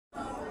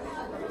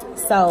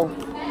So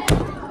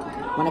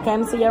when I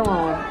came into your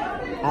room,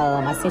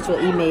 I sent you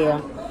an email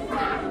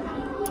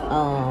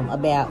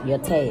about your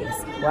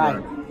task,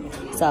 right?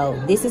 So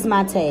this is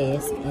my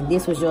task, and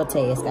this was your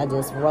task. I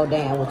just wrote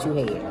down what you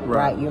had,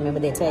 right? You remember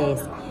that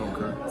task?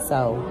 Okay.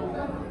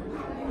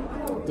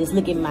 So just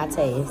look at my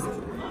task.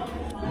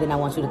 Then I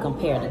want you to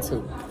compare the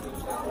two.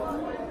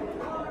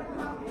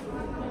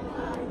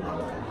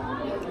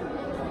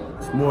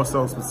 It's more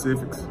so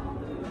specifics.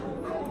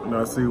 You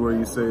know, I see where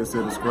you say it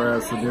said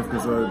describe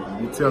significance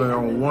of you telling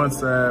on one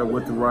side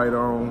what to write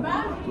on,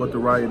 what to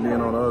write, and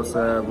then on the other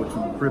side what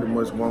you pretty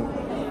much want.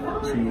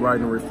 So you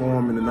writing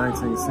reform in the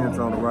 19th century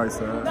on the right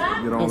side,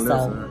 get on the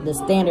left side. The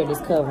standard is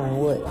covering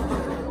what?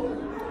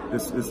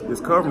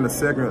 It's covering the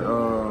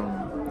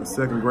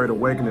second Great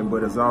Awakening,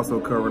 but it's also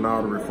covering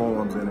all the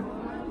reforms in it.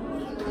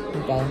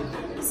 Okay.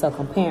 So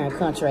compare and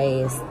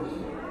contrast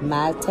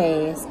my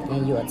task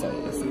and your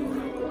task.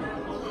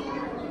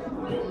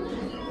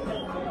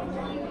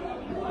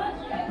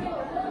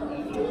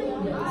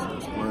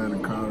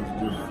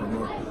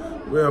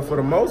 Well, for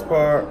the most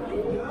part,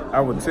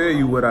 I would tell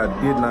you what I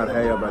did not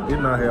have. I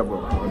did not have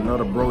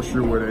another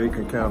brochure where they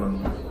can kind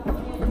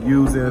of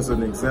use it as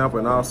an example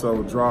and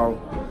also draw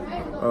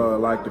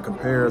like the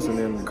comparison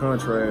and the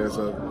contrast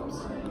of it.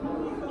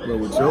 But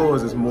with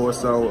yours, it's more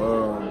so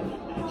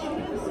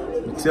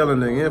telling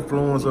the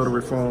influence of the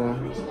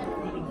reform,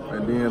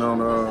 and then on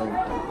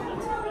the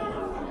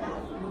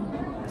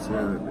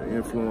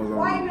influence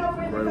on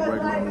the Great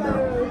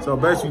Awakening. So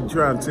basically,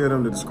 trying to tell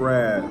them to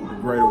describe the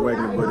Great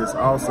Awakening, but it's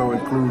also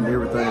including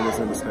everything that's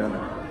in the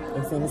standard.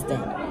 It's in the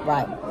standard,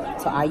 right?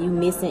 So, are you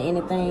missing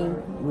anything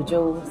with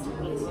yours?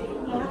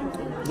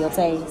 Your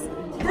taste?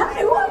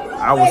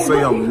 I would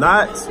say I'm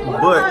not,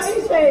 but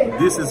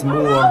this is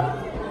more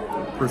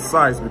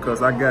precise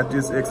because I got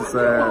this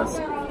exercise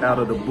out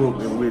of the book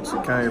in which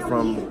it came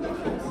from.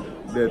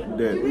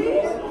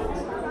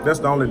 That's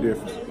the only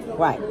difference.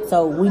 Right.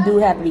 So we do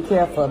have to be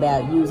careful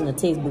about using the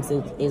textbooks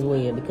as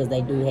well because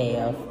they do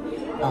have,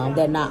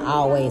 they're not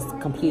always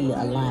completely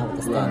aligned with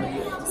the standard.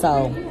 Right.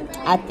 So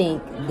I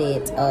think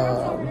that,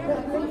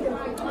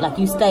 like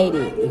you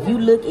stated, if you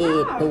look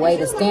at the way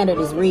the standard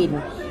is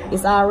written,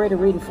 it's already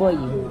written for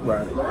you.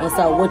 Right. And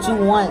so what you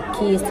want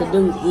kids to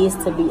do is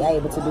to be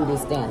able to do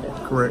this standard.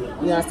 Correct.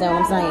 You understand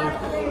what I'm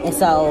saying? And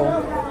so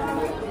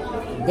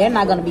they're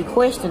not going to be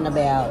questioned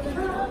about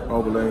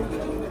overlay.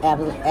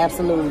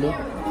 Absolutely.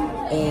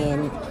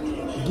 And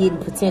getting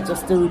potential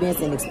students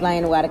and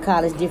explaining why the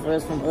college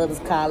differs from other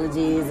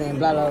colleges and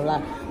blah, blah,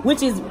 blah,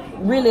 which is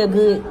really a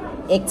good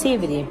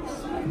activity.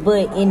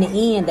 But in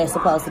the end, they're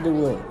supposed to do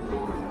what?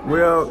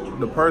 Well,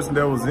 the person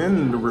that was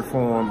in the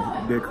reform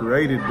that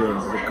created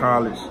the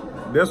college,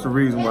 that's the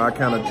reason why I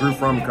kind of drew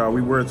from it, because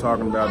we were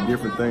talking about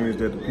different things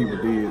that the people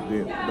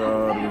did, that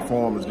the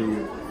reformers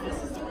did.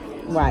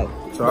 Right.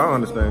 So I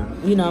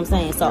understand. You know what I'm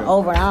saying? So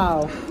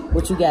overall,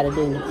 what you got to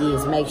do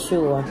is make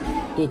sure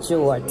that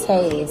your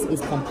task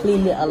is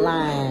completely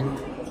aligned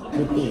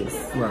with this.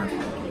 Right.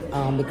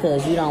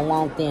 Because you don't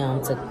want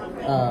them to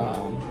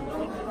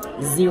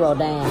zero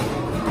down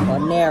or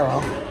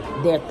narrow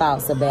their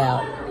thoughts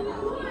about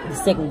the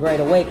Second Great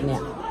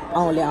Awakening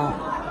only on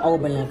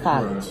Oberlin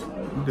College.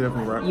 Right. You're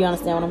definitely right. You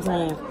understand what I'm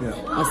saying?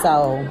 Yeah. And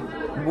so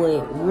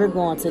what we're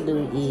going to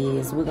do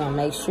is we're going to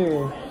make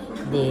sure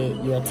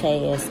that your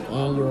task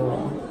and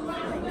your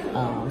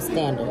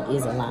standard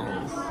is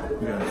aligned.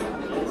 Yes.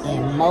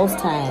 And most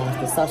times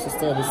the social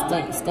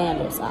studies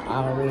standards are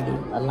already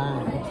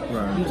aligned.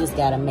 Right. You just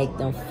got to make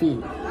them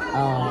fit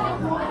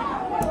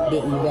the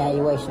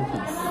evaluation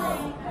piece.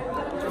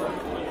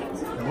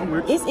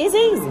 It's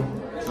easy.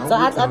 So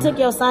I took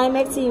your same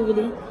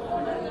activity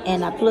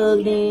and I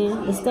plugged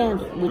in the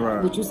standard,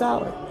 which you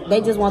saw it.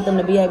 They just want them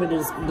to be able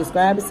to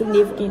describe its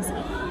significance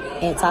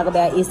and talk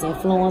about its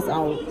influence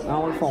on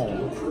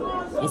reform.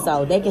 And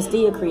so they can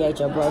still create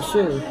your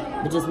brochure,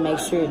 but just make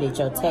sure that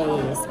your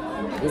task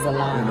is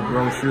aligned. And the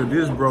brochure,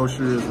 this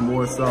brochure is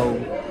more so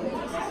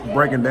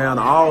breaking down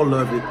all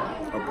of it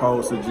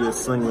opposed to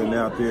just singling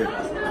out there,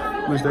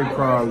 which they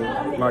probably,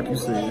 like you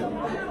said,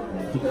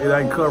 it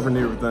ain't covering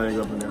everything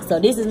up in there. So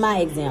this is my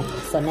example.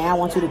 So now I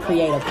want you to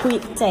create a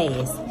quick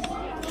task.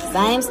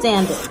 Same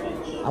standard.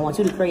 I want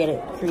you to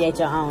create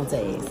your own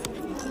task.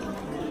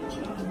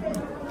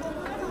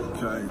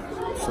 Okay.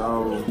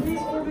 So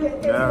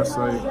now I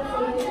say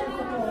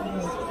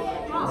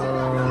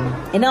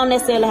it don't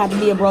necessarily have to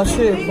be a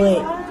brochure,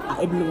 but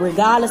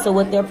regardless of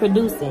what they're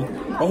producing,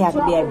 they have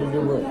to be able to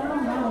do it.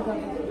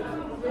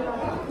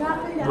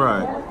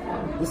 Right.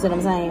 You see what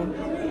I'm saying?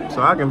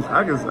 So I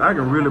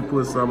can really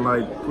put something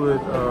like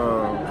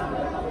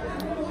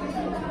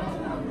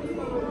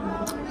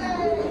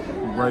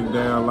break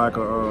down like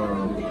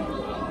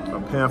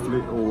a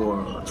pamphlet or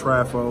a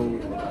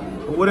trifold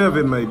or whatever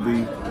it may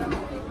be,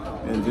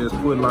 and just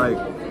put like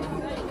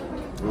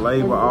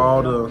label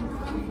all the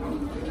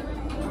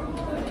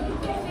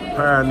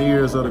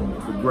pioneers of the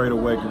Great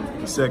Awakening,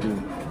 the Second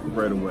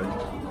Great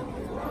Awakening.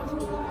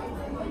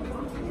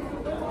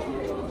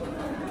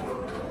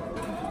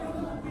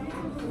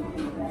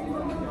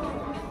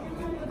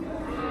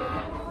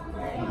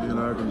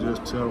 and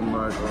just tell them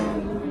like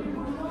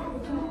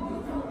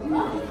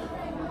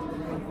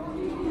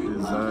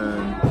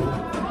design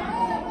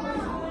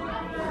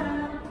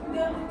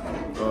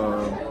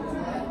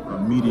a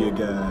media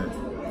guide.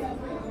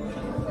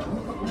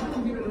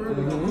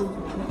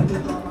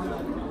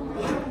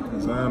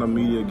 Design a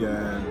media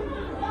guide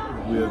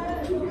with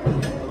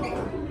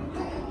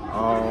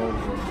all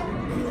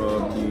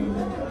of the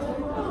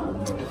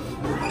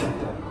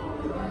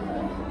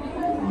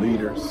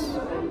leaders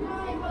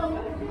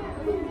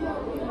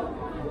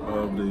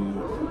of the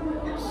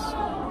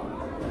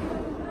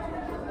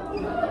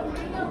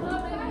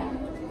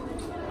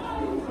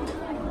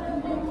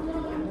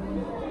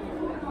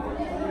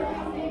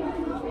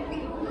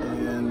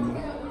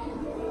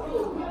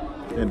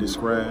and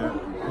describe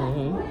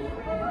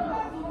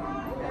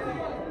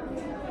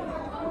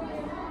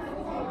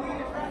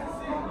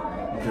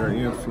their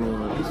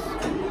influence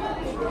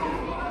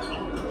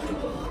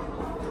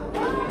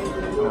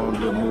on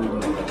the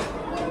movement.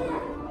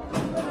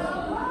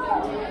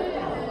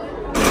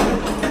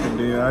 And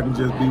then I can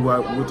just be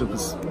with the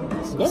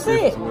that's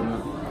it.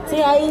 See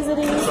how easy it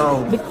is?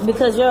 So,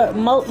 because you're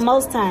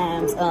most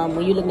times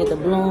when you're looking at the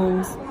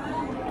Bloom's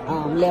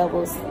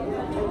levels,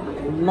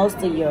 most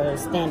of your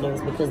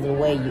standards, because of the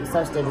way you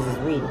search studies is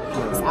written,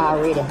 it's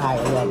already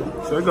higher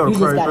level. So they got a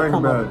crazy thing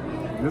about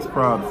it. This is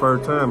probably the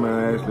first time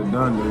I actually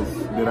done this,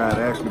 that I'd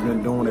actually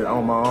been doing it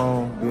on my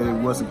own, that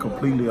it wasn't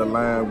completely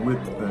aligned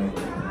with the thing.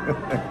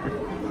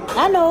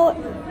 I know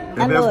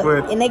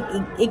it. And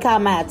it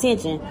caught my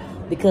attention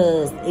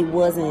because it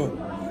wasn't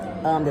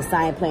the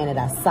same plan that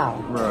I saw.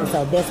 Right. And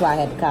so that's why I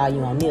had to call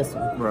you on this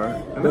one. Right.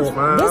 And that's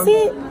fine. That's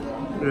it.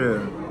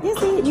 Yeah.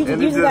 That's it. You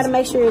just got to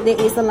make sure that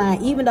it's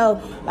aligned. Even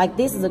though, like,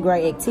 this is a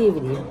great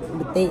activity,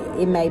 but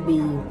it may be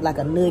like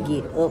a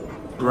nugget up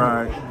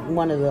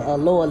one of the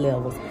lower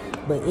levels.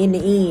 But in the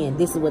end,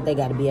 this is what they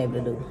got to be able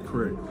to do.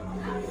 Correct.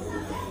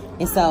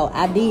 And so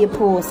I did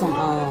pull some,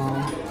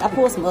 I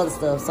pulled some other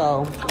stuff.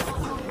 So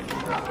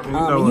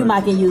you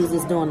might can use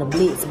this during the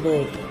blitz,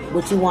 but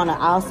what you want to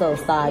also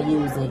start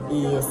using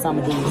is some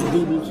of these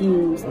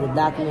DBQs, the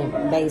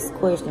document-based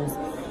questions.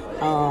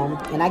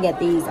 And I got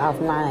these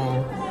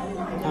offline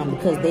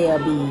because they'll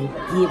be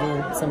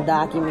giving some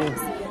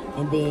documents,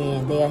 and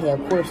then they'll have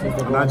questions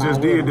that go along. I just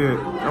did that.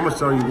 I'm gonna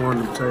show you one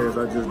of the tasks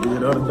I just did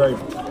the other day.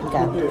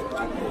 Okay.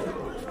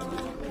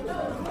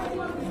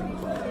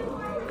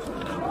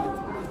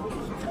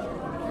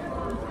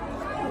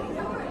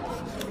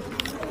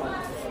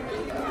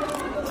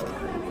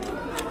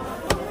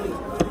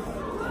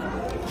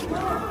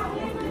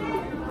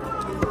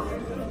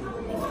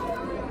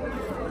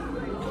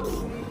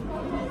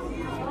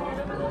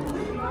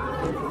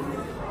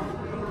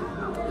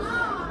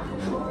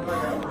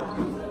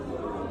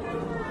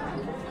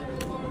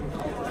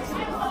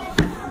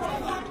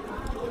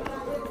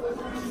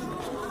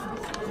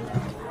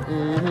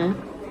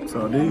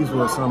 So these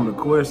were some of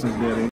the questions that